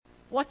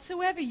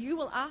Whatsoever you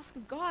will ask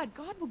of God,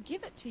 God will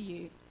give it to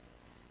you.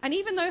 And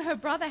even though her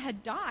brother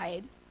had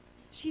died,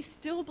 she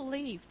still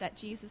believed that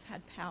Jesus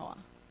had power.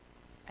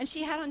 And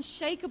she had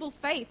unshakable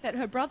faith that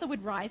her brother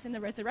would rise in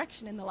the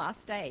resurrection in the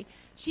last day.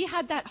 She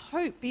had that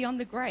hope beyond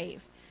the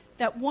grave,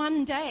 that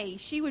one day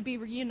she would be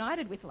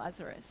reunited with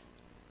Lazarus.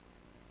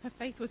 Her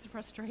faith was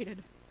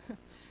frustrated.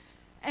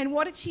 And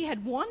what she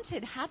had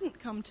wanted hadn't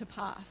come to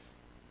pass.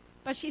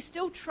 But she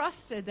still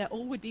trusted that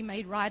all would be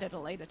made right at a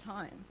later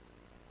time.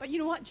 But you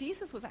know what?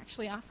 Jesus was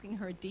actually asking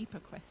her a deeper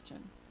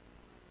question.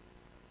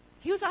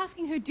 He was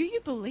asking her, do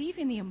you believe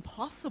in the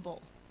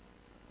impossible?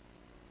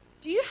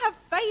 Do you have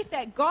faith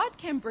that God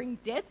can bring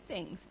dead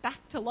things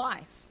back to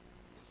life?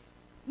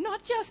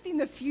 Not just in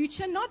the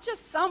future, not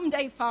just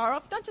someday far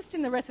off, not just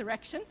in the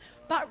resurrection,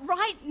 but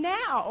right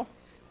now.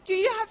 Do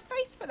you have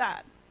faith for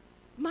that?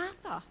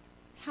 Martha,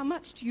 how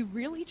much do you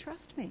really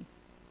trust me?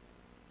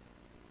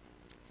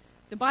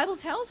 The Bible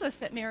tells us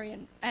that Mary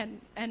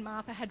and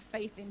Martha had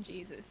faith in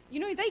Jesus.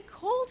 You know, they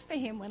called for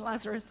him when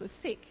Lazarus was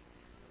sick.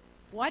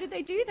 Why did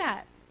they do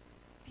that?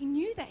 They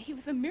knew that he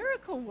was a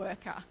miracle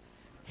worker.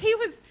 He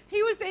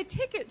was their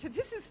ticket to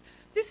this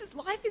is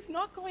life is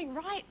not going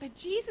right, but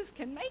Jesus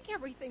can make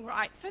everything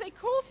right. So they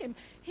called him.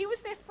 He was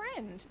their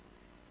friend.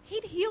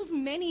 He'd healed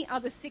many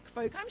other sick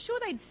folk. I'm sure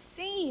they'd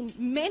seen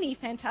many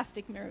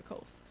fantastic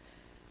miracles.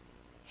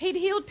 He'd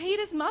healed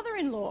Peter's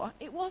mother-in-law.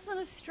 It wasn't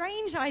a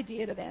strange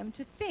idea to them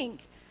to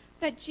think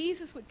that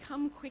Jesus would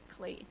come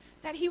quickly,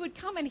 that he would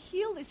come and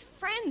heal this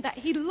friend that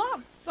he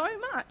loved so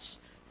much,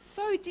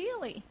 so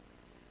dearly.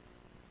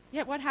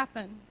 Yet what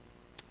happened?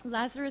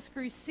 Lazarus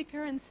grew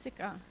sicker and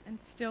sicker, and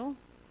still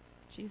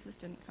Jesus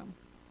didn't come.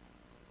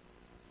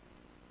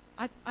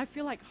 I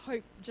feel like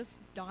hope just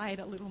died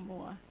a little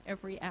more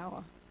every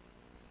hour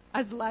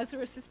as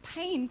Lazarus'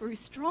 pain grew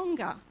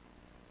stronger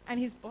and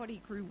his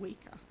body grew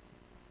weaker.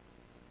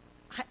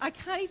 I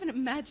can't even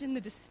imagine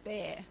the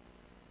despair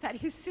that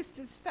his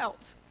sisters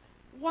felt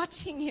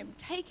watching him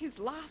take his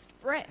last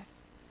breath,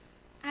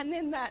 and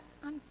then that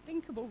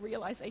unthinkable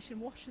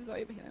realization washes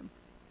over them.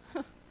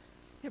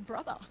 Their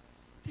brother,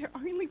 their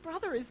only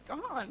brother is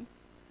gone.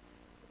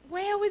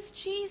 Where was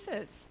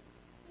Jesus?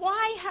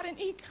 Why hadn't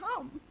he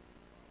come?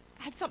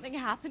 Had something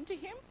happened to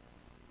him?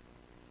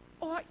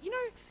 Or,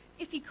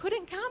 if he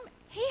couldn't come,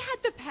 he had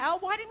the power.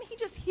 Why didn't he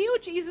just heal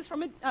Jesus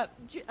from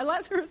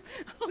Lazarus?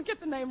 I'll get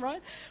the name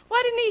right.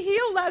 Why didn't he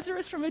heal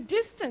Lazarus from a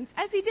distance,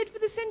 as he did for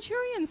the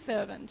centurion's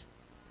servant?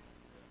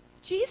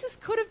 Jesus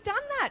could have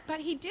done that,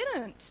 but he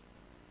didn't.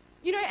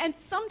 And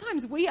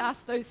sometimes we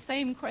ask those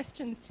same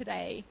questions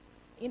today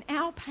in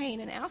our pain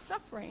and our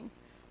suffering.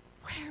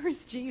 Where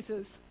is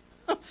Jesus?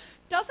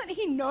 Doesn't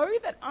he know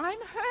that I'm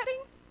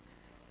hurting?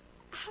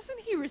 Hasn't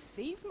he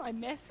received my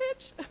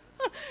message?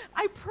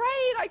 I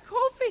prayed, I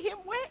called for him.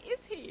 Where is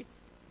he?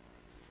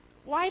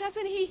 Why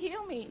doesn't he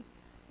heal me?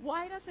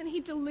 Why doesn't he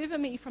deliver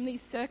me from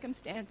these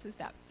circumstances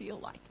that feel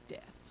like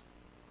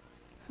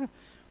death?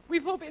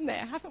 We've all been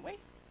there, haven't we?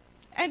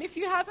 And if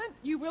you haven't,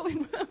 you will.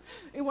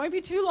 It won't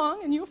be too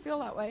long and you'll feel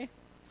that way.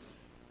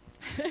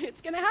 It's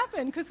going to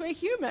happen because we're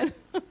human.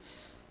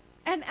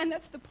 And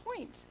that's the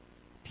point.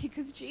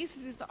 Because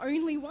Jesus is the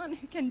only one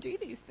who can do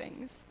these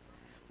things.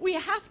 We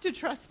have to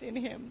trust in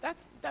him.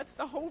 That's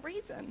the whole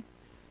reason.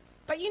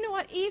 But you know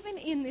what? Even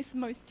in this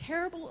most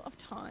terrible of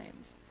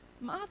times,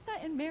 Martha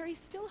and Mary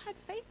still had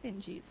faith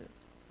in Jesus.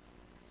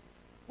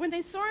 When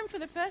they saw him for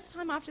the first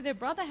time after their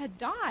brother had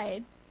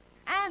died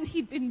and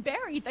he'd been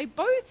buried, they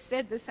both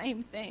said the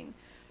same thing.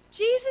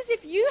 Jesus,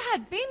 if you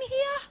had been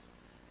here,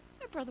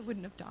 my brother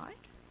wouldn't have died.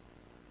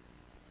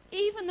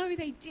 Even though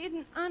they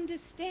didn't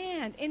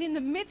understand, and in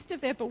the midst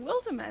of their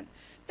bewilderment,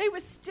 they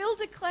were still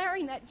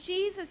declaring that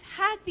Jesus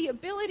had the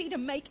ability to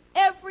make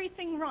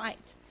everything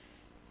right,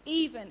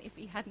 even if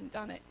he hadn't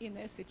done it in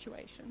their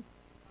situation.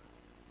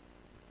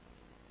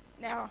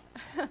 Now,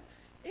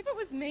 if it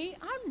was me,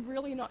 I'm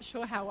really not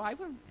sure how I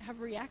would have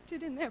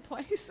reacted in their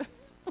place.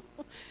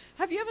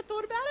 Have you ever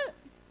thought about it?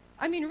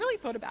 I mean, really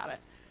thought about it.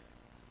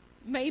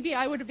 Maybe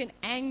I would have been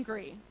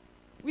angry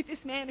with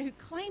this man who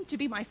claimed to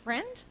be my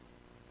friend,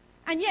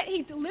 and yet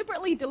he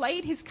deliberately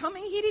delayed his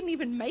coming. He didn't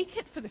even make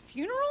it for the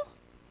funeral.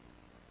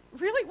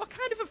 Really? What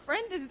kind of a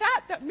friend is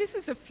that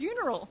misses a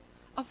funeral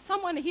of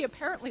someone he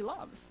apparently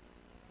loves?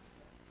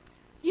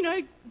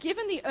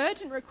 Given the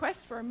urgent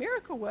request for a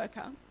miracle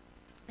worker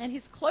and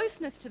his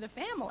closeness to the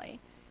family,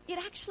 it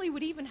actually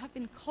would even have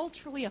been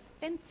culturally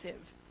offensive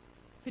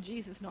for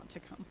Jesus not to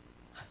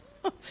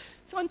come.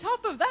 So on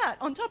top of that,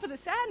 on top of the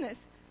sadness,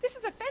 this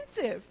is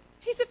offensive.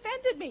 He's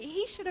offended me.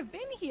 He should have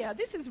been here.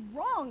 This is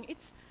wrong.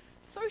 It's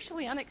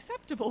socially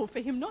unacceptable for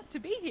him not to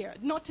be here,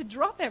 not to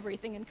drop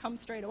everything and come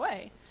straight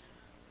away.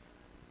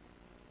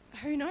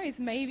 Who knows,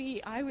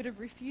 maybe I would have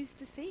refused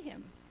to see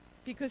him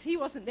because he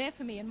wasn't there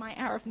for me in my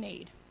hour of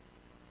need.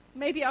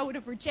 Maybe I would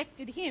have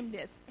rejected him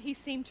as he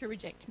seemed to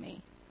reject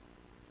me.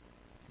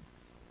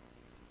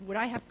 Would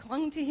I have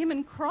clung to him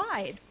and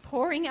cried,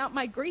 pouring out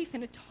my grief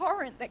in a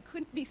torrent that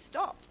couldn't be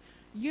stopped,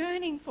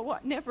 yearning for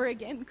what never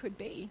again could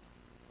be?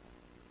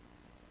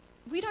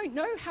 we don't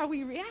know how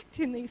we react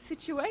in these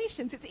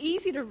situations. It's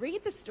easy to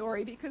read the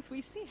story because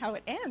we see how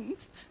it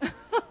ends.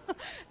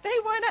 They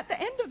weren't at the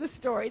end of the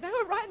story. They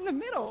were right in the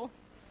middle.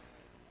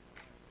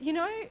 You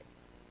know,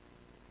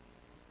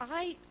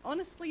 I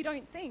honestly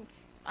don't think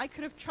I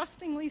could have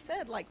trustingly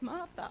said, like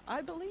Martha,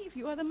 I believe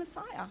you are the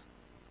Messiah.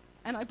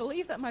 And I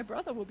believe that my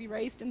brother will be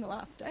raised in the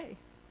last day.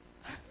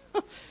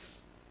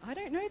 I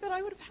don't know that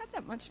I would have had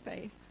that much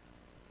faith.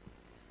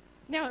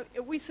 Now,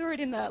 we saw it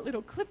in the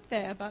little clip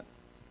there, but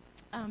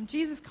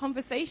Jesus'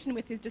 conversation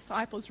with his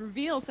disciples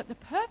reveals that the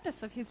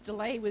purpose of his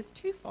delay was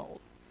twofold.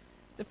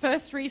 The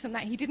first reason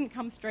that he didn't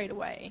come straight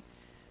away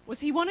was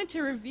he wanted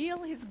to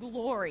reveal his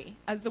glory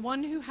as the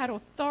one who had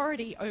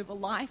authority over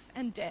life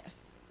and death.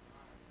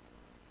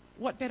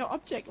 What better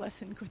object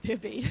lesson could there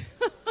be?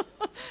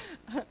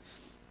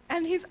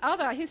 And his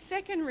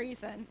second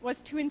reason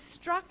was to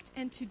instruct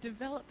and to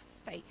develop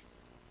faith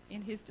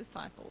in his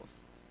disciples.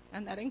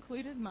 And that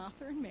included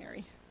Martha and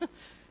Mary,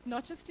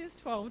 not just his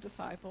 12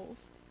 disciples,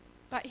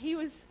 but he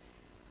was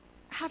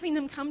having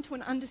them come to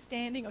an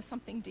understanding of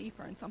something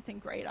deeper and something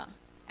greater.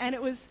 And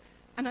it was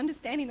an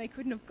understanding they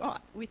couldn't have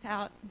got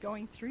without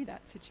going through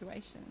that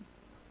situation.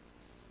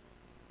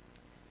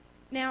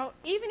 Now,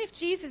 even if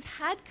Jesus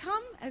had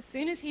come as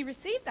soon as he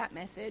received that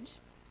message,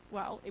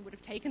 well, it would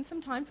have taken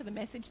some time for the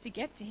message to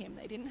get to him.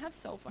 They didn't have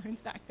cell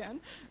phones back then,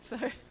 so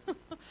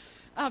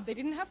they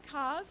didn't have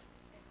cars.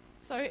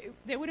 So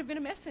there would have been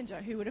a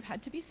messenger who would have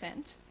had to be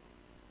sent.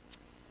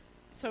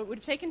 So it would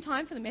have taken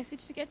time for the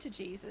message to get to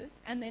Jesus,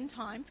 and then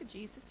time for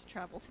Jesus to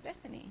travel to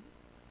Bethany.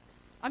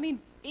 I mean,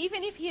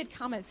 even if he had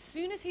come as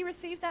soon as he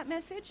received that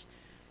message,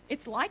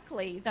 it's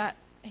likely that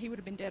he would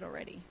have been dead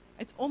already.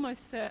 It's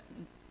almost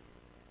certain.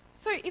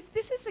 So if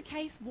this is the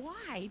case,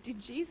 why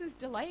did Jesus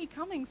delay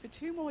coming for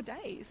 2 more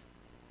days?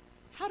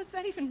 How does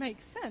that even make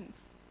sense?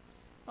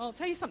 Well, I'll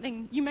tell you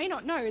something you may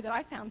not know that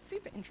I found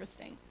super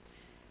interesting.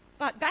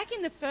 But back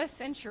in the 1st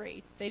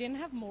century, they didn't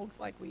have morgues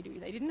like we do.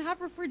 They didn't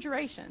have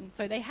refrigeration,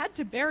 so they had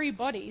to bury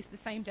bodies the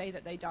same day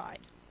that they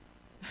died.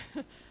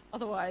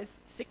 Otherwise,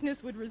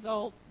 sickness would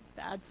result,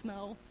 bad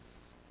smell,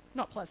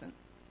 not pleasant.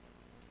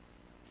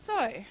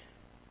 So,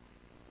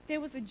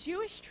 there was a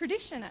Jewish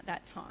tradition at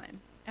that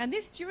time, and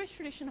this Jewish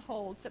tradition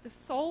holds that the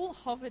soul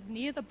hovered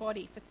near the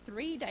body for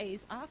 3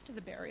 days after the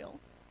burial,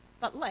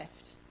 but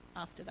left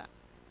after that.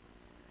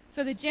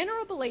 So the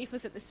general belief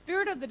was that the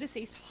spirit of the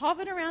deceased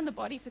hovered around the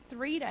body for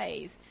 3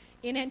 days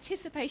in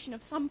anticipation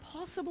of some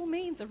possible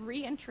means of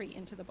re-entry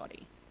into the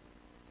body.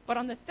 But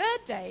on the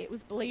 3rd day, it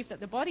was believed that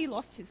the body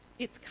lost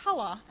its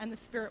colour and the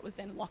spirit was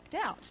then locked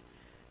out.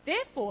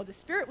 Therefore, the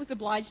spirit was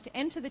obliged to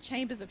enter the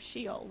chambers of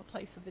Sheol, the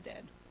place of the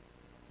dead.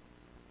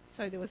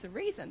 So there was a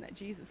reason that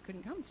Jesus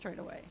couldn't come straight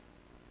away.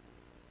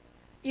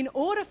 In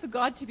order for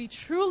God to be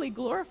truly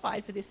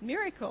glorified for this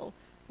miracle,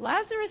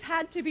 Lazarus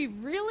had to be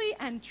really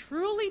and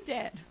truly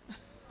dead.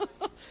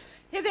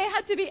 There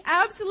had to be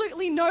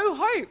absolutely no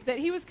hope that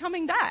he was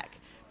coming back.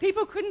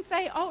 People couldn't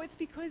say, oh, it's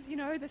because,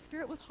 the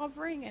spirit was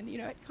hovering and,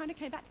 it kind of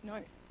came back.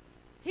 No.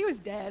 He was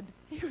dead.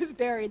 He was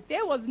buried.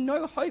 There was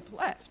no hope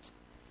left.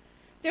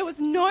 There was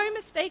no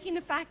mistaking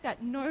the fact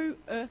that no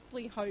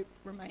earthly hope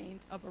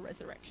remained of a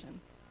resurrection.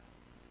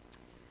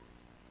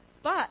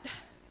 But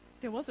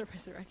there was a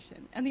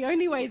resurrection. And the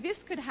only way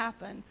this could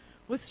happen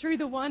was through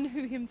the one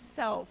who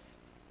himself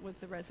was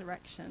the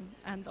resurrection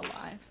and the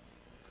life.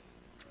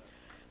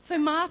 So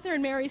Martha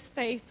and Mary's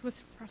faith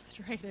was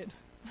frustrated.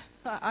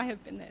 I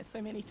have been there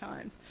so many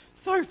times.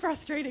 So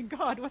frustrated.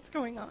 God, what's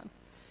going on?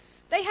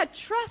 They had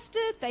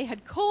trusted, they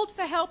had called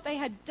for help, they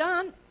had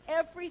done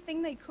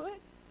everything they could.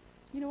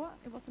 You know what?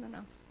 It wasn't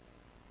enough.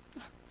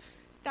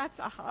 That's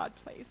a hard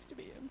place to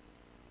be in.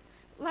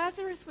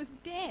 Lazarus was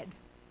dead.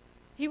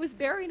 He was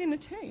buried in a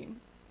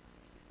tomb.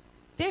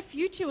 Their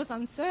future was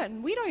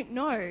uncertain. We don't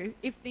know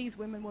if these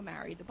women were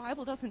married. The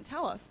Bible doesn't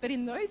tell us. But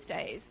in those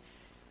days,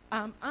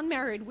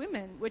 unmarried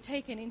women were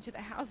taken into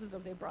the houses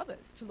of their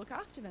brothers to look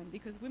after them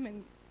because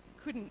women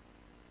couldn't,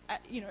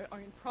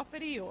 own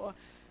property or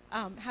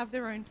have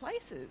their own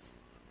places.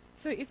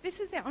 So if this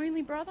is their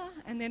only brother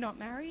and they're not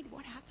married,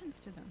 what happens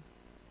to them?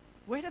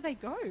 Where do they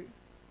go?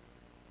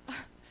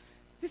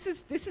 This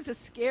is a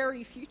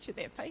scary future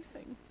they're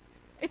facing.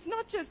 It's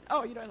not just,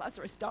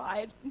 Lazarus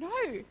died.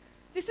 No.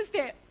 This is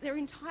their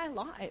entire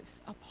lives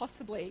are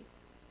possibly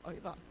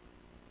over,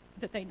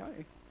 that they know.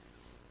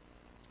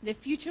 Their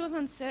future was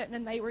uncertain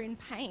and they were in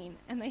pain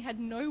and they had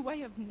no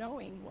way of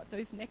knowing what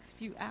those next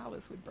few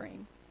hours would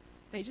bring.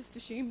 They just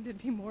assumed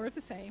it'd be more of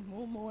the same,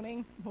 more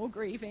mourning, more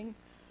grieving,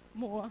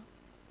 more,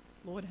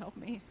 Lord help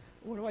me,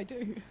 what do I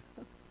do?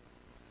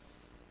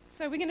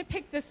 So we're going to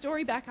pick the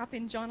story back up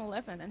in John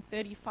 11 and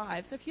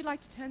 35. So if you'd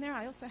like to turn there,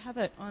 I also have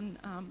it on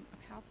a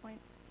PowerPoint.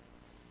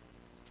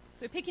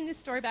 So we're picking this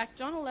story back,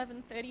 John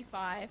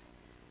 11:35,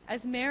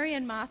 as Mary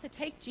and Martha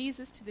take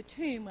Jesus to the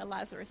tomb where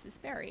Lazarus is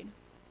buried.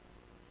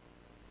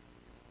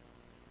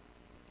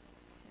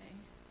 Okay.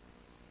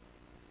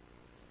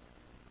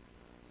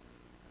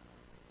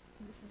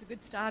 This is a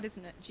good start,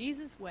 isn't it?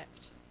 Jesus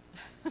wept.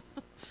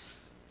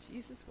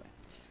 Jesus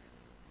wept.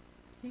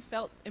 He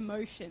felt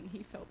emotion.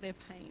 He felt their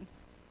pain.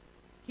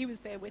 He was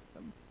there with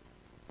them.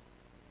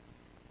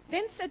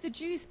 Then said the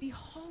Jews,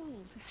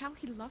 "Behold, how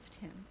he loved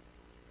him."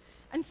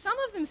 And some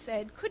of them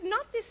said, "Could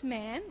not this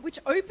man, which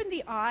opened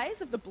the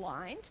eyes of the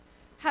blind,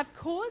 have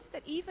caused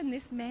that even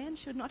this man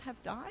should not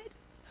have died?"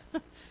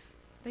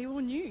 They all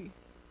knew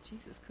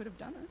Jesus could have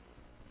done it.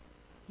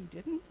 He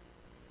didn't.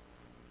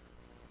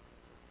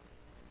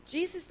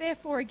 Jesus,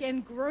 therefore,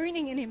 again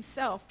groaning in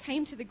himself,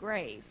 came to the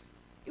grave.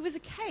 It was a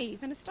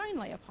cave, and a stone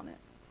lay upon it.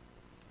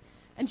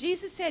 And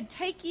Jesus said,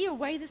 "Take ye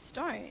away the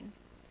stone."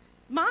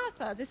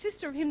 Martha, the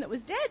sister of him that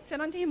was dead,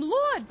 said unto him,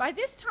 "Lord, by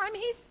this time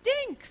he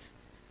stinks,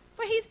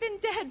 for he's been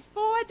dead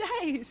 4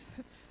 days."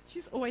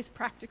 She's always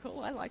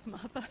practical. I like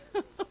Martha.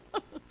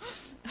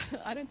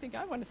 I don't think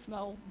I want to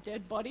smell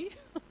dead body.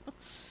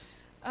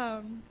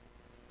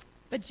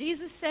 But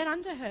Jesus said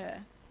unto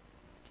her,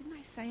 "Didn't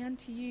I say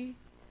unto you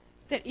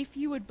that if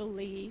you would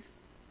believe,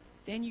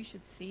 then you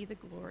should see the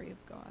glory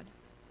of God?"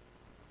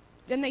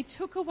 Then they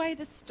took away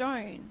the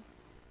stone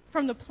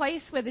from the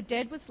place where the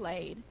dead was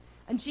laid,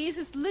 and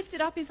Jesus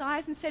lifted up his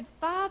eyes and said,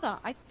 "Father,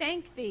 I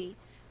thank thee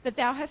that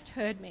thou hast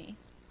heard me.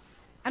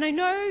 And I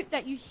know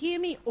that you hear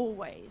me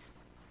always,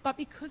 but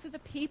because of the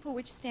people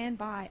which stand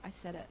by, I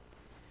said it,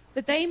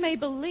 that they may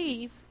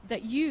believe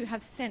that you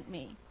have sent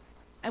me."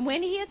 And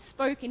when he had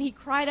spoken, he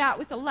cried out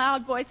with a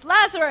loud voice,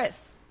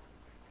 "Lazarus,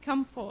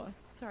 come forth."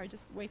 Sorry,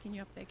 just waking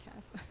you up there,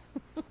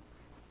 Cass.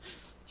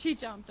 She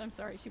jumped. I'm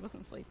sorry, she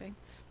wasn't sleeping.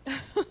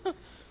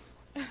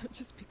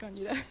 Just pick on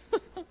you there.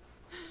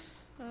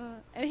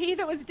 And he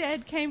that was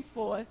dead came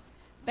forth,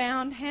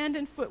 bound hand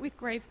and foot with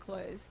grave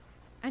clothes,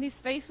 and his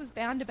face was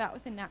bound about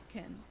with a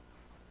napkin.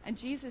 And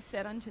Jesus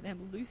said unto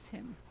them, "Loose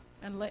him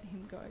and let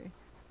him go."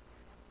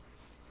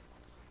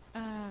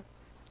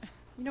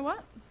 You know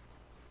what?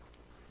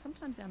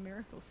 Sometimes our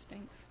miracle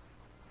stinks.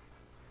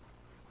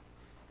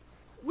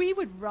 We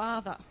would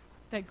rather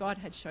that God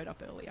had showed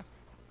up earlier.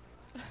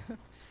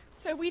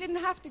 So we didn't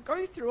have to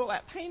go through all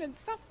that pain and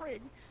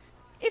suffering.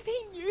 If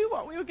he knew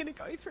what we were going to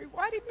go through,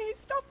 why didn't he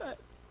stop it?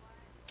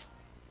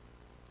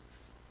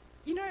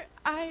 You know,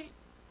 I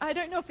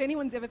don't know if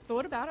anyone's ever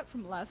thought about it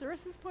from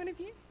Lazarus' point of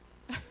view.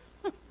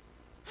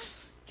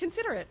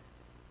 Consider it.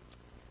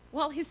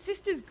 While his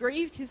sisters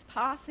grieved his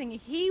passing,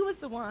 he was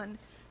the one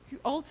who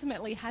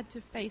ultimately had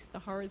to face the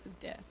horrors of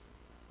death.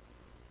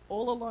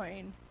 All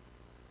alone.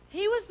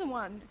 He was the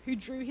one who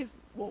drew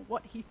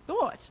what he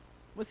thought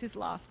was his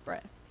last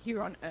breath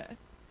here on earth.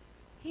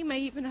 He may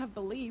even have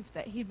believed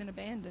that he'd been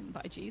abandoned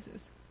by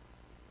Jesus.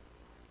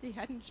 He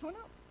hadn't shown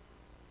up.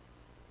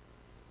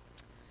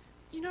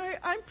 You know,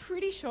 I'm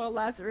pretty sure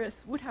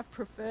Lazarus would have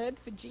preferred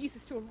for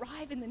Jesus to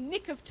arrive in the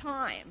nick of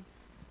time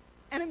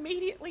and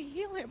immediately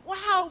heal him.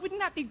 Wow,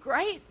 wouldn't that be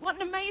great? What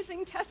an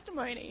amazing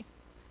testimony.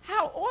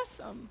 How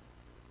awesome.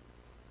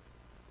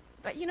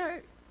 But you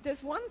know,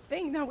 there's one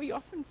thing that we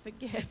often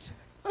forget,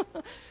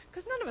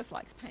 because none of us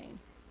likes pain.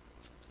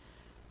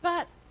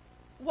 But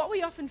what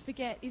we often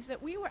forget is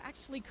that we were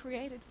actually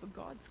created for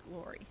God's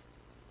glory.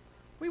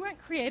 We weren't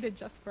created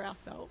just for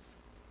ourselves.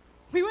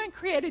 We weren't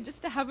created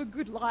just to have a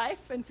good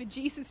life and for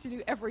Jesus to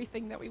do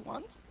everything that we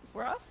want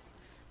for us.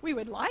 We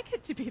would like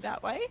it to be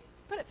that way,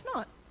 but it's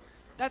not.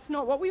 That's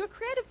not what we were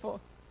created for.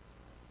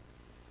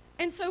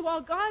 And so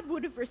while God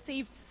would have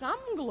received some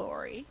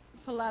glory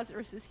for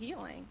Lazarus'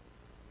 healing,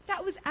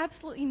 that was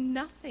absolutely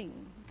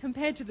nothing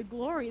compared to the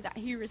glory that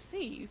he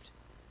received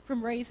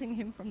from raising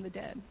him from the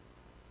dead.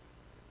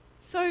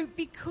 So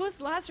because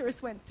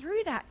Lazarus went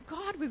through that,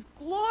 God was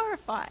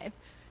glorified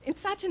in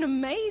such an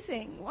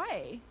amazing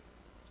way.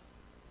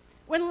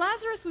 When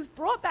Lazarus was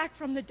brought back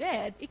from the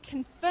dead, it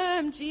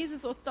confirmed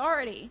Jesus'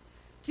 authority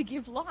to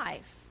give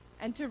life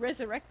and to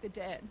resurrect the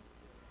dead.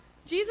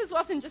 Jesus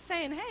wasn't just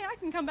saying, "Hey, I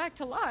can come back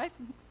to life."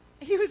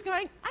 He was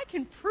going, "I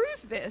can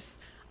prove this.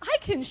 I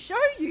can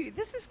show you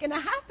this is going to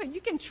happen.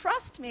 You can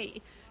trust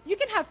me. You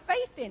can have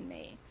faith in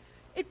me."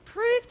 It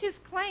proved his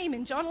claim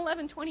in John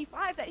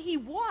 11:25 that he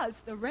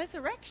was the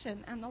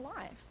resurrection and the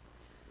life.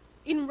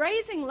 In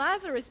raising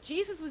Lazarus,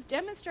 Jesus was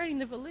demonstrating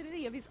the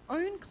validity of his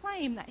own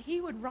claim that he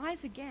would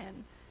rise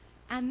again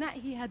and that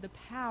he had the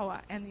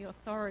power and the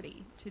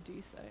authority to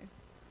do so.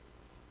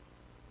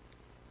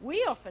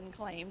 We often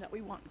claim that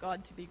we want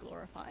God to be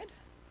glorified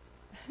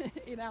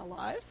in our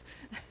lives.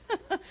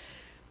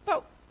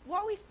 But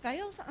what we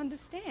fail to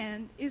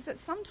understand is that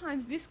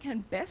sometimes this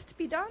can best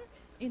be done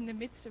in the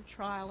midst of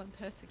trial and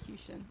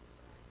persecution.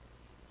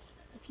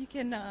 If you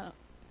can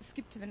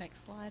skip to the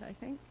next slide, I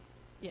think.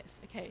 Yes,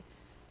 okay.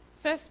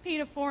 1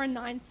 Peter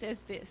 4:9 says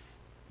this,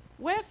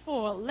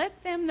 "Wherefore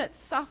let them that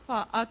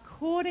suffer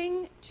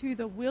according to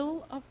the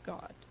will of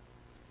God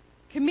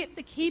commit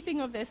the keeping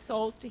of their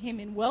souls to him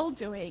in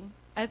well-doing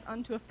as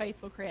unto a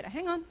faithful Creator."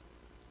 Hang on.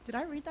 Did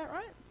I read that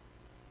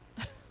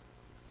right?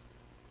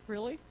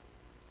 Really?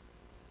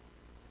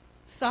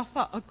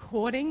 Suffer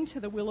according to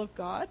the will of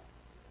God?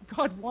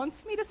 God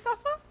wants me to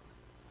suffer?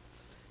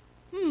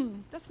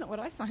 That's not what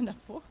I signed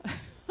up for.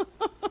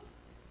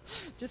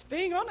 Just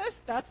being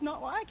honest, that's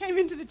not why I came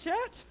into the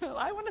church.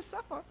 I want to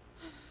suffer.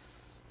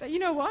 But you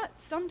know what?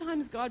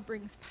 Sometimes God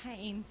brings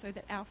pain so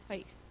that our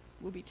faith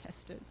will be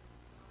tested.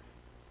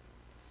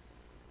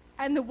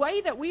 And the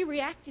way that we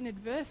react in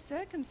adverse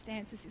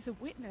circumstances is a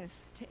witness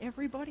to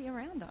everybody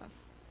around us.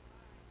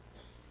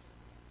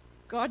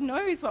 God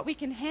knows what we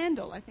can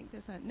handle. I think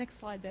there's a next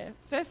slide there.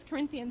 1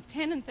 Corinthians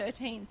 10 and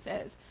 13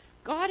 says,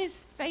 God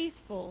is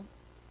faithful,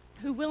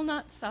 who will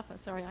not suffer,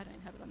 sorry, I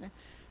don't have it on there,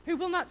 who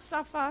will not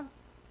suffer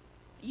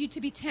you to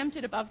be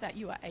tempted above that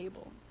you are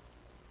able.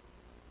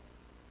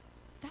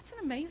 That's an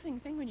amazing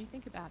thing when you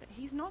think about it.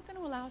 He's not going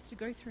to allow us to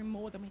go through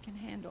more than we can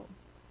handle.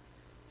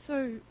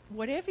 So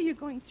whatever you're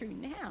going through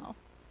now,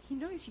 he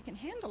knows you can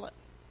handle it.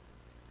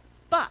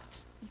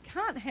 But you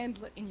can't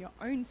handle it in your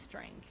own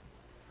strength.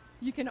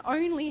 You can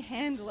only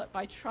handle it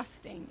by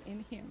trusting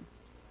in him.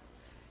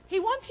 He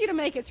wants you to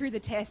make it through the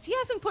test. He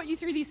hasn't put you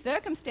through these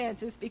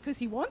circumstances because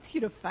he wants you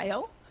to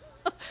fail.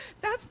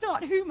 That's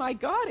not who my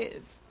God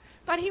is.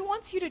 But he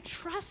wants you to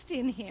trust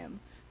in him,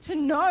 to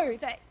know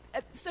that,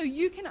 so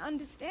you can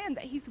understand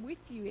that he's with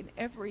you in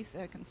every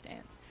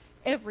circumstance,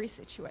 every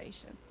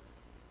situation.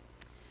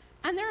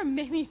 And there are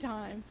many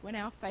times when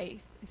our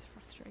faith is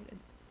frustrated.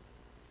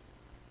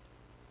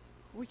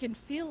 We can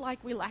feel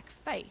like we lack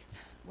faith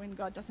when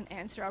God doesn't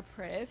answer our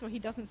prayers or he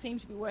doesn't seem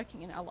to be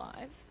working in our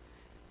lives.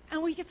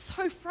 And we get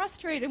so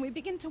frustrated and we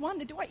begin to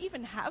wonder, do I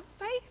even have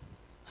faith?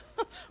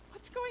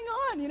 What's going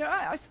on? You know,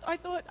 I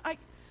thought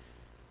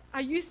I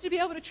used to be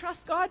able to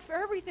trust God for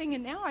everything,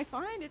 and now I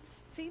find it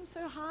seems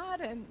so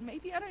hard and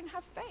maybe I don't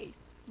have faith.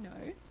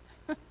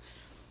 No.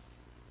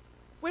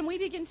 When we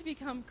begin to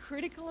become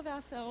critical of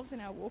ourselves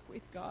in our walk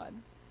with God,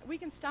 we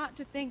can start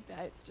to think that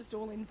it's just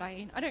all in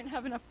vain. I don't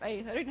have enough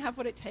faith. I don't have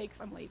what it takes.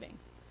 I'm leaving.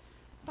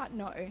 But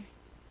no.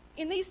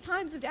 In these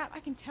times of doubt, I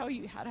can tell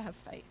you how to have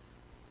faith.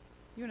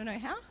 You want to know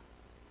how?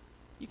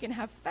 You can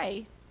have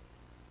faith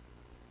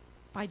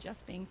by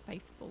just being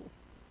faithful.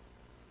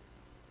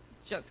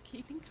 Just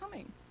keeping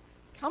coming.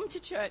 Come to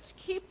church.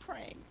 Keep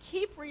praying.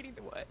 Keep reading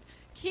the word.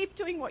 Keep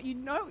doing what you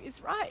know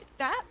is right.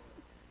 That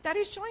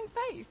is showing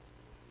faith.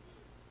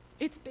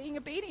 It's being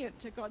obedient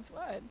to God's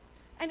word.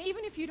 And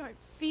even if you don't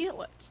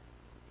feel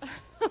it,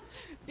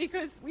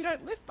 because we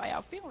don't live by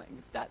our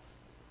feelings, that's,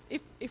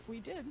 if we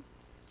did,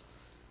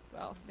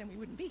 well, then we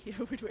wouldn't be here,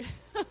 would we?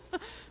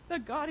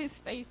 But God is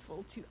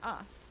faithful to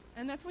us,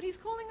 and that's what he's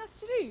calling us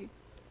to do.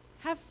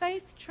 Have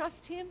faith,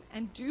 trust him,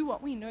 and do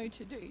what we know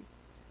to do.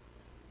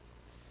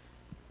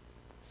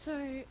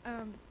 So,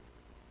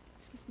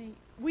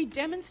 we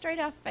demonstrate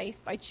our faith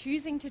by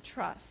choosing to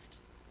trust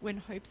when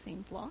hope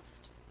seems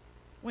lost,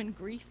 when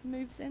grief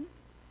moves in,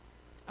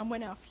 and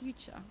when our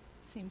future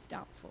seems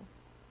doubtful.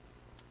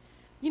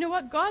 You know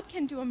what? God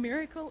can do a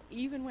miracle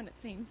even when it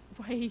seems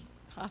way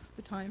past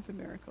the time for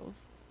miracles.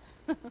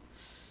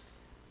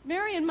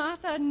 Mary and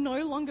Martha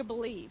no longer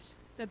believed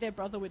that their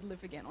brother would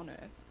live again on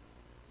earth.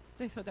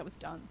 They thought that was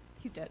done.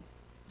 He's dead.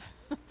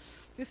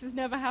 This has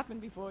never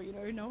happened before, you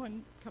know. No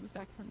one comes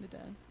back from the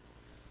dead.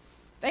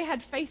 They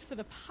had faith for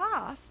the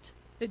past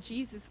that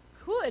Jesus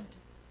could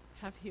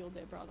have healed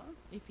their brother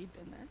if he'd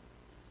been there.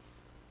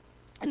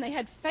 And they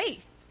had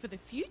faith for the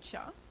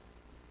future,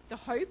 the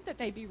hope that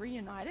they'd be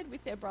reunited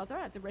with their brother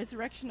at the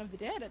resurrection of the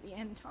dead at the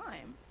end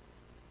time.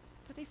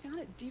 But they found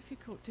it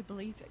difficult to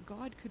believe that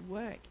God could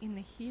work in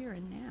the here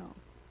and now.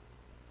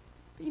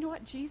 But you know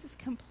what? Jesus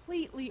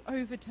completely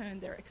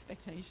overturned their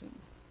expectations.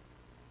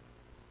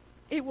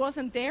 It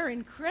wasn't their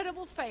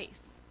incredible faith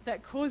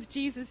that caused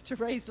Jesus to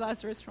raise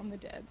Lazarus from the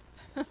dead.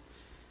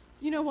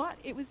 You know what?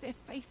 It was their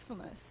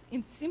faithfulness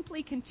in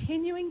simply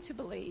continuing to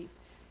believe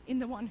in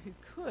the one who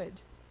could,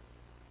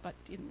 but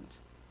didn't.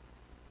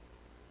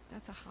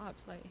 That's a hard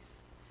place.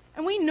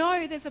 And we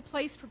know there's a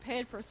place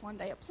prepared for us one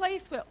day, a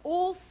place where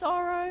all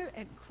sorrow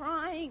and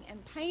crying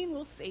and pain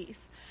will cease.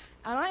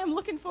 And I am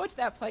looking forward to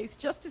that place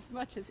just as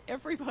much as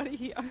everybody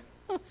here.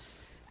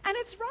 And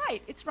it's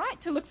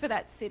right to look for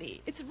that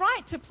city. It's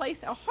right to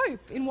place our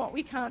hope in what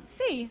we can't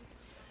see.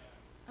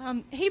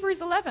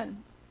 Hebrews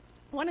 11,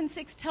 1 and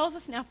 6 tells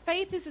us, now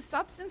faith is the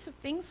substance of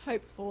things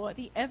hoped for,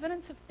 the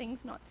evidence of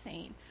things not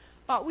seen.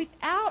 But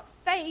without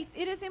faith,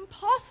 it is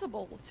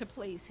impossible to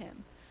please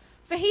him.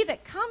 For he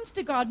that comes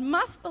to God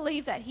must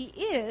believe that he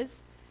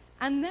is,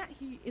 and that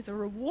he is a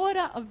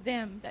rewarder of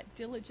them that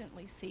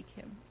diligently seek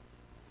him.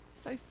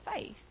 So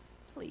faith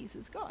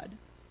pleases God.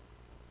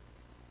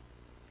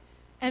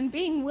 And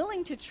being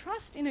willing to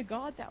trust in a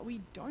God that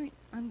we don't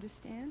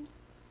understand,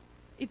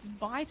 it's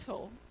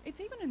vital. It's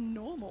even a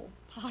normal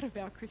part of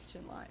our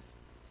Christian life.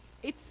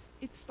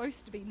 It's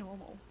supposed to be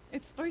normal.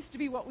 It's supposed to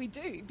be what we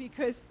do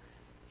because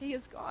he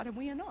is God and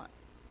we are not.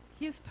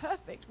 He is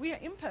perfect. We are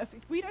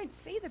imperfect. We don't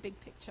see the big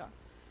picture.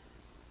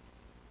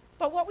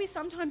 But what we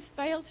sometimes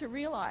fail to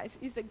realize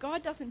is that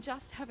God doesn't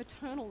just have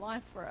eternal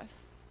life for us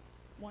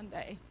one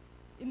day,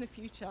 in the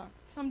future,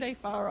 someday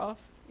far off,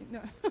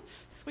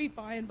 sweet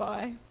by and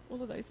by,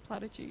 all of those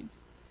platitudes.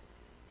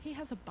 He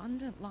has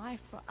abundant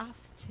life for us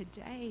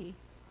today.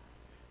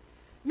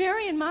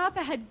 Mary and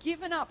Martha had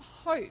given up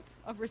hope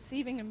of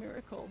receiving a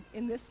miracle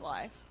in this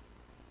life.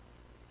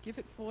 Give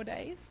it 4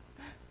 days.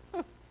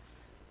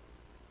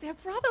 their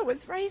brother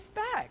was raised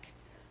back.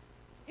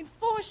 In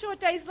 4 short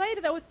days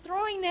later, they were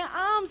throwing their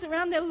arms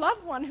around their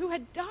loved one who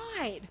had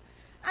died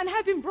and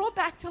had been brought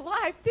back to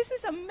life. This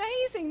is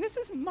amazing. This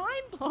is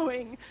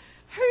mind-blowing.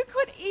 Who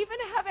could even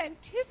have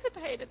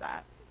anticipated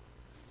that?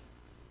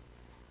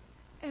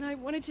 And I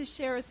wanted to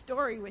share a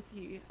story with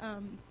you.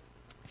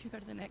 If you go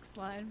to the next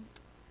slide.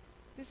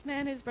 This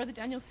man is Brother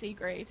Daniel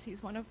Seagraves.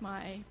 He's one of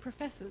my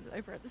professors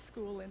over at the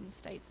school in the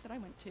States that I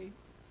went to.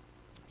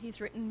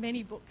 He's written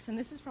many books, and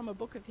this is from a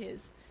book of his.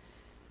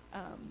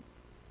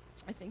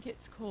 I think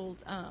it's called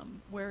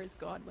Where is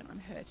God When I'm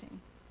Hurting?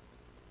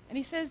 And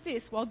he says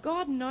this: while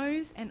God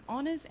knows and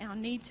honours our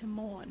need to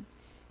mourn,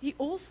 he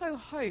also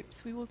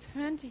hopes we will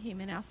turn to him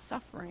in our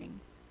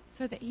suffering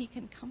so that he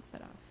can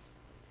comfort us.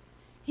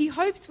 He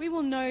hopes we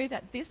will know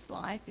that this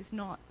life is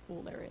not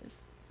all there is,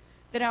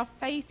 that our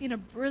faith in a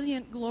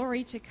brilliant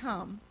glory to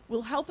come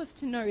will help us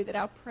to know that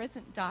our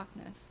present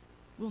darkness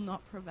will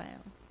not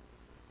prevail.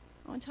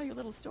 I want to tell you a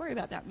little story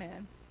about that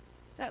man.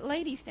 That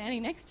lady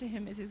standing next to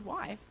him is his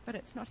wife, but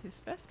it's not his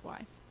first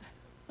wife.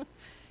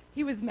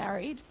 He was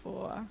married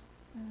for,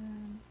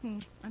 I'm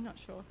not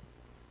sure.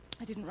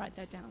 I didn't write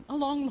that down. A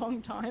long,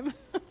 long time.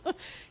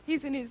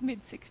 He's in his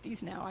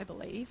mid-60s now, I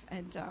believe,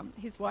 and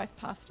his wife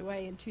passed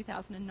away in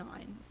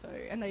 2009.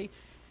 And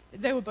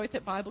they were both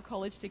at Bible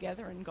college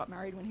together and got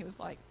married when he was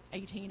like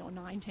 18 or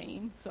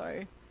 19,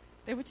 so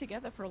they were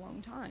together for a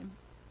long time.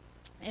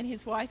 And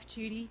his wife,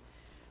 Judy,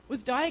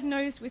 was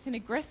diagnosed with an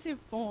aggressive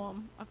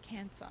form of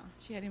cancer.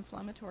 She had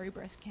inflammatory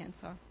breast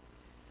cancer.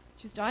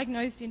 She was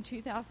diagnosed in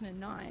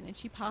 2009 and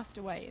she passed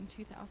away in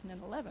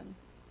 2011.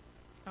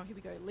 Oh, here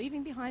we go.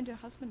 Leaving behind her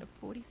husband of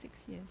 46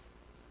 years.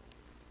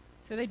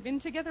 So they'd been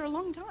together a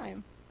long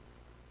time.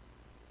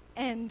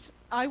 And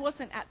I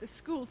wasn't at the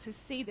school to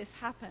see this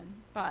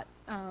happen, but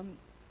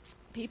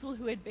people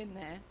who had been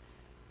there,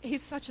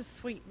 he's such a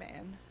sweet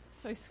man,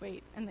 so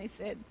sweet. And they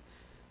said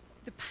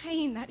the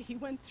pain that he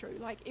went through,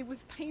 like it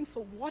was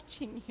painful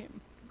watching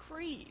him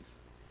grieve.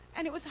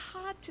 And it was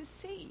hard to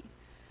see.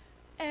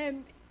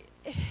 And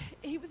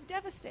he was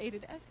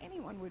devastated, as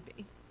anyone would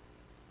be.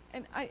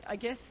 And I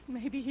guess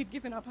maybe he'd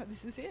given up, oh,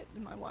 this is it,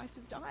 my wife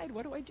has died,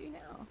 what do I do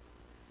now?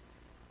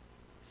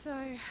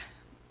 So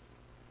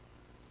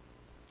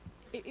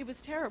it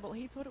was terrible.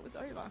 He thought it was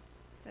over.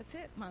 That's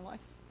it, my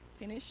life's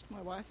finished,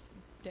 my wife's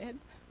dead.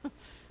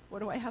 What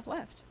do I have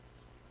left?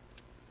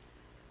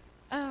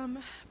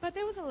 But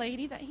there was a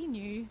lady that he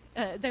knew.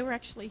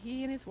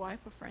 He and his wife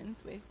were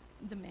friends with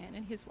the man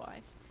and his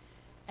wife.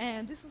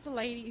 And this was a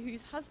lady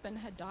whose husband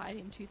had died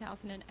in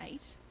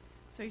 2008.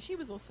 So she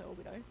was also a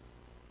widow.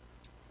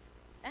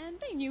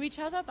 And they knew each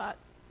other, but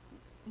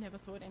never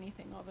thought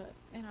anything of it.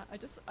 And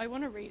I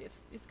want to read it.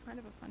 It's kind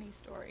of a funny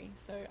story.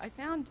 So I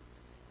found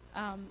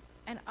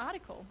an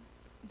article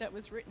that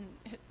was written,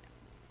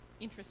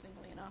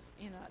 interestingly enough,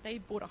 they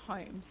bought a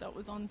home. So it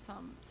was on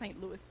some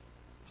St. Louis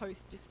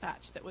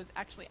Post-Dispatch that was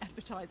actually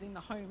advertising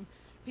the home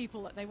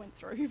people that they went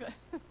through.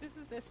 But this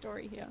is their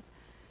story here.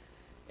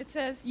 It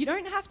says, you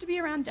don't have to be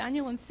around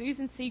Daniel and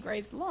Susan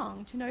Seagraves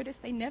long to notice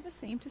they never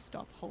seem to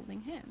stop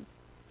holding hands.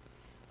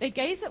 They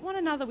gaze at one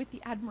another with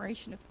the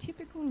admiration of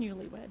typical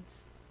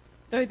newlyweds,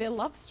 though their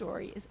love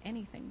story is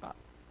anything but.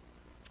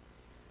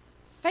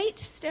 Fate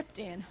stepped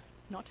in,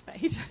 not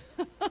fate.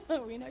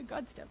 We know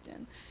God stepped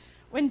in.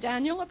 When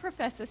Daniel, a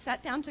professor,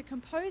 sat down to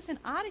compose an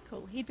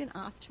article he'd been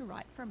asked to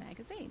write for a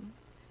magazine.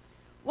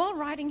 While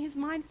writing, his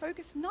mind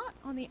focused not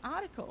on the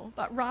article,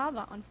 but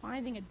rather on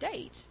finding a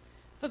date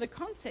for the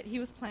concert he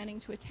was planning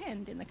to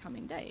attend in the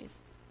coming days.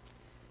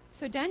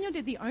 So Daniel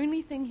did the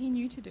only thing he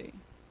knew to do.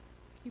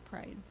 He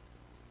prayed.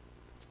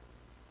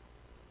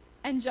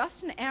 And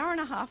just an hour and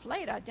a half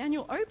later,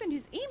 Daniel opened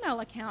his email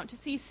account to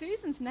see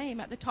Susan's name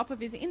at the top of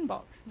his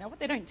inbox. Now, what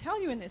they don't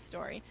tell you in this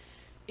story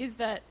is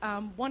that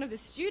one of the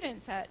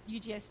students at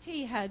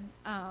UGST had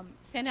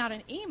sent out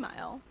an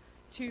email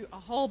to a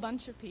whole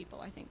bunch of people,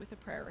 I think, with a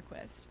prayer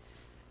request.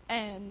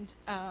 And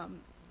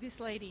this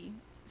lady,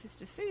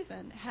 Sister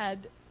Susan,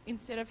 had,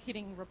 instead of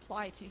hitting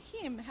reply to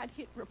him, had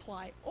hit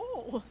reply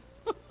all.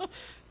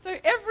 So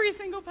every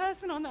single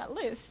person on that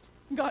list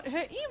got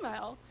her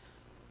email,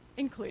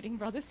 including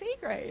Brother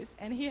Seagraves.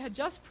 And he had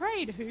just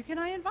prayed, who can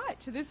I invite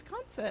to this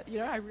concert?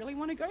 I really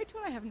want to go to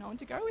it. I have no one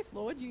to go with,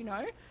 Lord,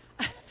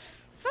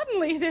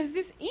 Suddenly there's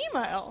this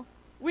email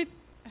with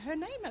her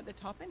name at the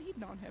top, and he'd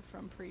known her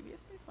from previous.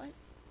 It's like,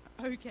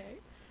 okay.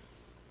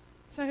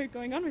 So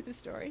going on with the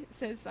story, it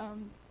says,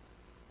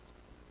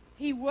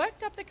 he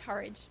worked up the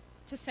courage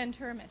to send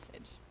her a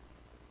message.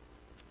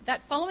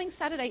 That following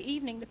Saturday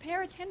evening, the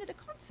pair attended a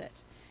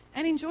concert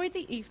and enjoyed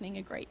the evening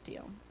a great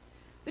deal.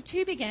 The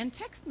two began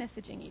text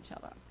messaging each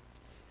other.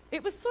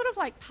 It was sort of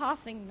like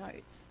passing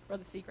notes,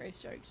 Brother Seagraves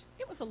joked.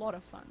 It was a lot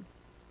of fun.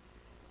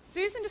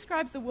 Susan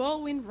describes the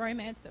whirlwind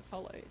romance that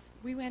follows.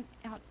 We went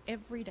out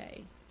every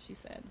day, she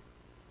said.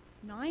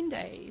 9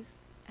 days,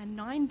 and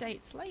 9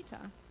 dates later,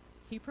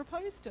 he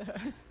proposed to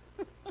her.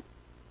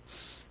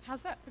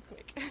 How's that for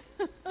quick?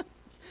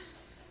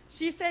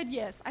 She said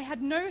yes. I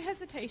had no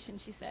hesitation,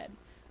 she said.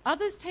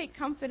 Others take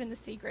comfort in the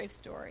Seagraves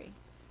story.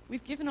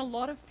 We've given a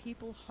lot of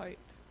people hope,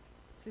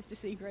 Sister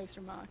Seagraves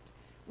remarked.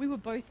 We were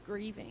both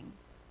grieving.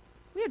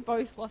 We had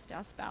both lost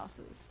our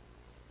spouses.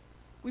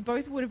 We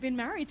both would have been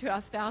married to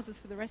our spouses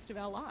for the rest of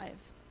our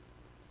lives.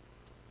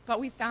 But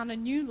we found a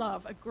new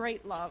love, a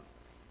great love.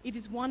 It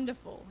is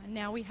wonderful, and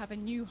now we have a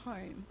new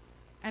home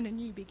and a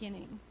new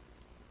beginning.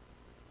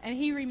 And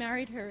he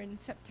remarried her in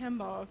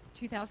September of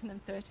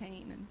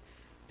 2013, and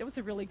that was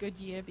a really good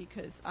year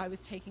because I was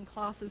taking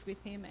classes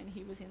with him and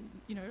he was in,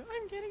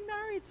 I'm getting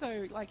married,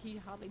 so he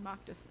hardly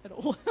marked us at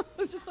all. It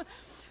was just like,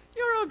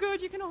 you're all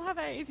good, you can all have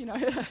A's,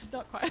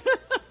 not quite.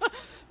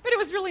 But it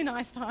was really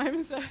nice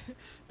times.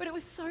 But it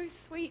was so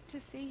sweet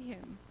to see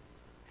him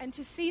and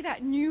to see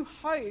that new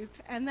hope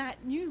and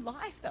that new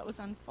life that was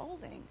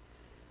unfolding.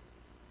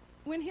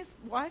 When his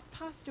wife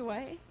passed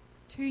away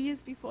 2 years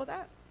before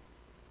that,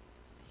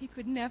 he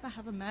could never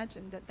have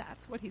imagined that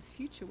that's what his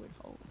future would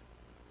hold.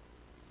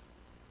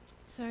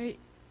 So,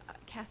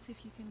 Cass,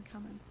 if you can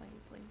come and play,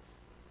 please.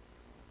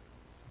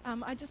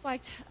 I'd just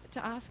like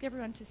to ask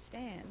everyone to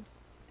stand,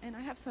 and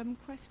I have some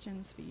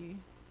questions for you.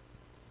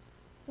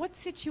 What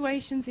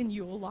situations in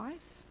your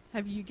life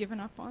have you given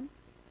up on?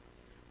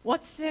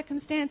 What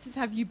circumstances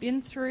have you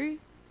been through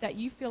that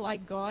you feel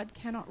like God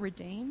cannot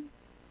redeem?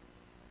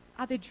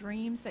 Are there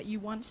dreams that you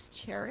once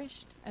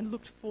cherished and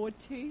looked forward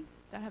to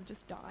that have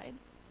just died?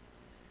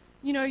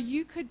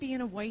 You could be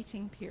in a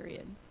waiting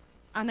period,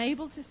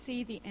 unable to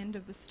see the end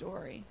of the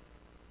story.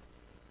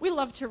 We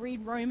love to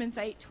read Romans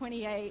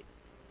 8:28.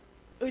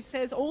 It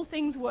says all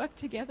things work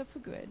together for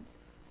good,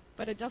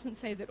 but it doesn't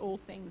say that all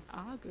things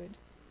are good.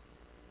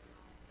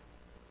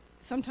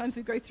 Sometimes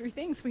we go through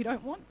things we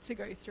don't want to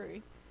go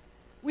through.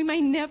 We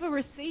may never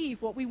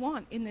receive what we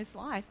want in this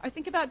life. I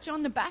think about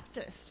John the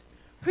Baptist,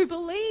 who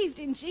believed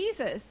in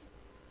Jesus.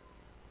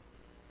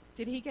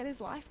 Did he get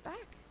his life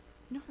back?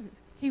 No,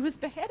 he was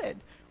beheaded.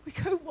 We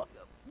go,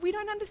 we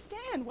don't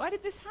understand. Why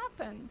did this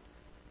happen?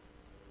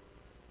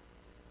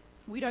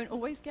 We don't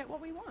always get what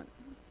we want.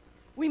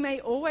 We may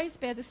always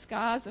bear the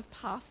scars of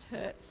past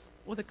hurts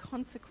or the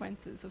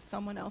consequences of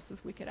someone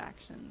else's wicked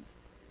actions.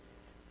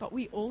 But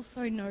we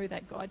also know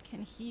that God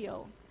can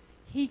heal.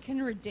 He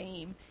can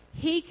redeem.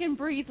 He can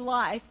breathe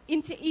life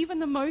into even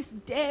the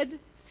most dead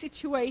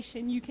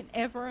situation you can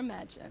ever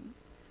imagine.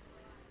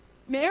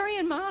 Mary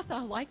and Martha,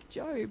 like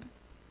Job,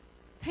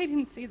 they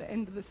didn't see the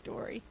end of the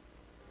story.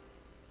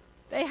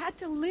 They had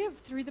to live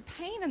through the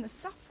pain and the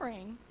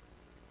suffering.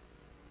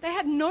 They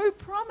had no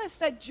promise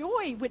that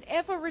joy would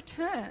ever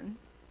return.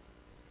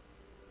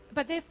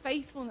 But their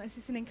faithfulness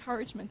is an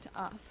encouragement to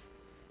us.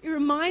 It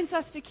reminds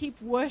us to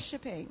keep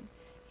worshipping,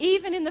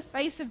 even in the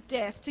face of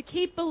death, to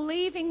keep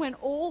believing when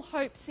all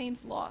hope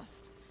seems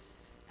lost.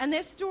 And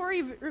their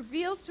story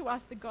reveals to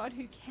us the God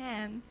who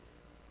can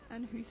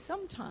and who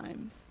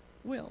sometimes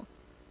will.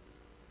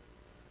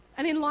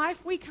 And in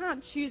life, we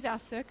can't choose our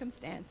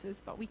circumstances,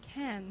 but we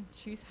can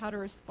choose how to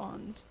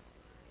respond.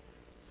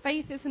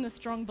 Faith isn't a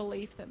strong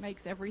belief that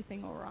makes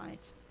everything all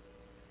right.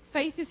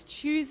 Faith is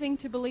choosing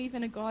to believe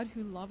in a God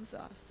who loves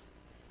us,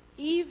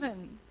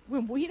 even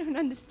when we don't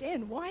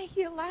understand why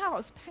he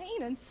allows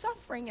pain and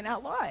suffering in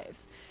our lives,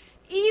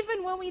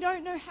 even when we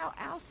don't know how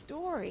our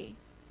story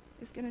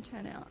is going to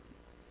turn out.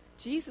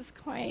 Jesus'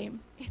 claim,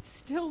 it's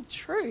still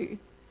true.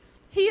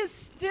 He is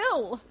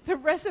still the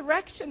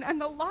resurrection and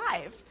the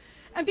life.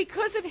 And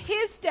because of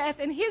his death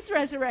and his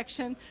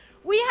resurrection,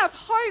 we have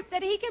hope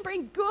that he can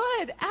bring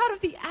good out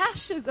of the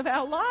ashes of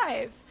our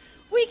lives.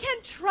 We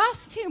can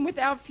trust him with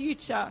our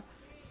future.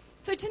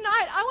 So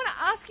tonight, I want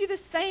to ask you the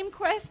same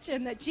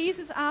question that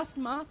Jesus asked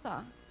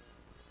Martha.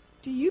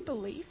 Do you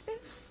believe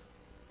this?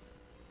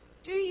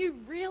 Do you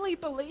really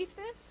believe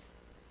this?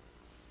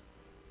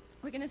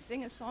 We're going to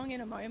sing a song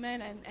in a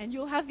moment, and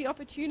you'll have the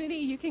opportunity.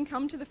 You can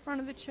come to the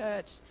front of the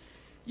church.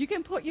 You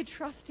can put your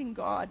trust in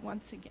God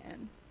once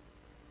again.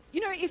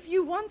 If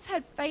you once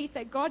had faith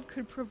that God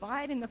could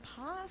provide in the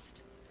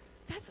past,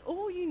 that's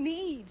all you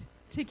need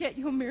to get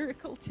your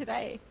miracle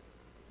today.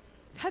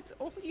 That's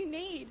all you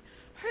need.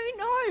 Who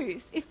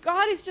knows if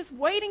God is just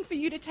waiting for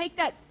you to take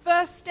that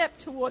first step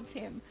towards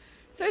him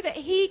so that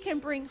he can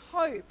bring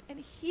hope and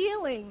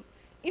healing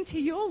into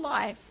your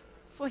life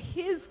for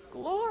his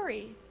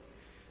glory.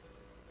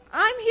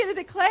 I'm here to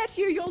declare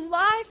to you, your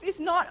life is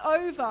not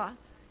over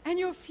and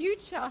your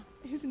future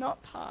is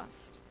not past.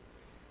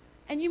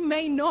 And you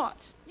may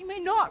not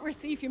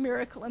receive your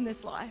miracle in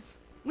this life.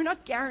 We're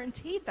not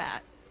guaranteed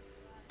that.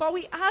 But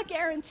we are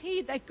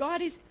guaranteed that God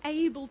is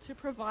able to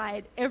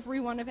provide every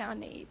one of our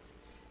needs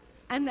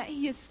and that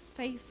he is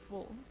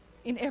faithful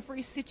in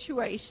every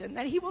situation,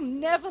 that he will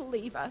never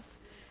leave us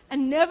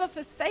and never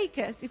forsake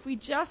us if we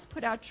just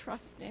put our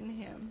trust in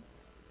him.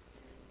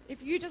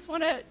 If you just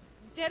want to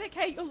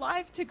dedicate your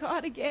life to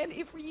God again,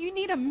 if you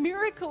need a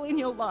miracle in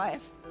your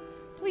life,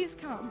 please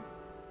come.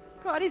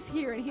 God is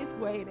here and he's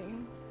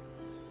waiting.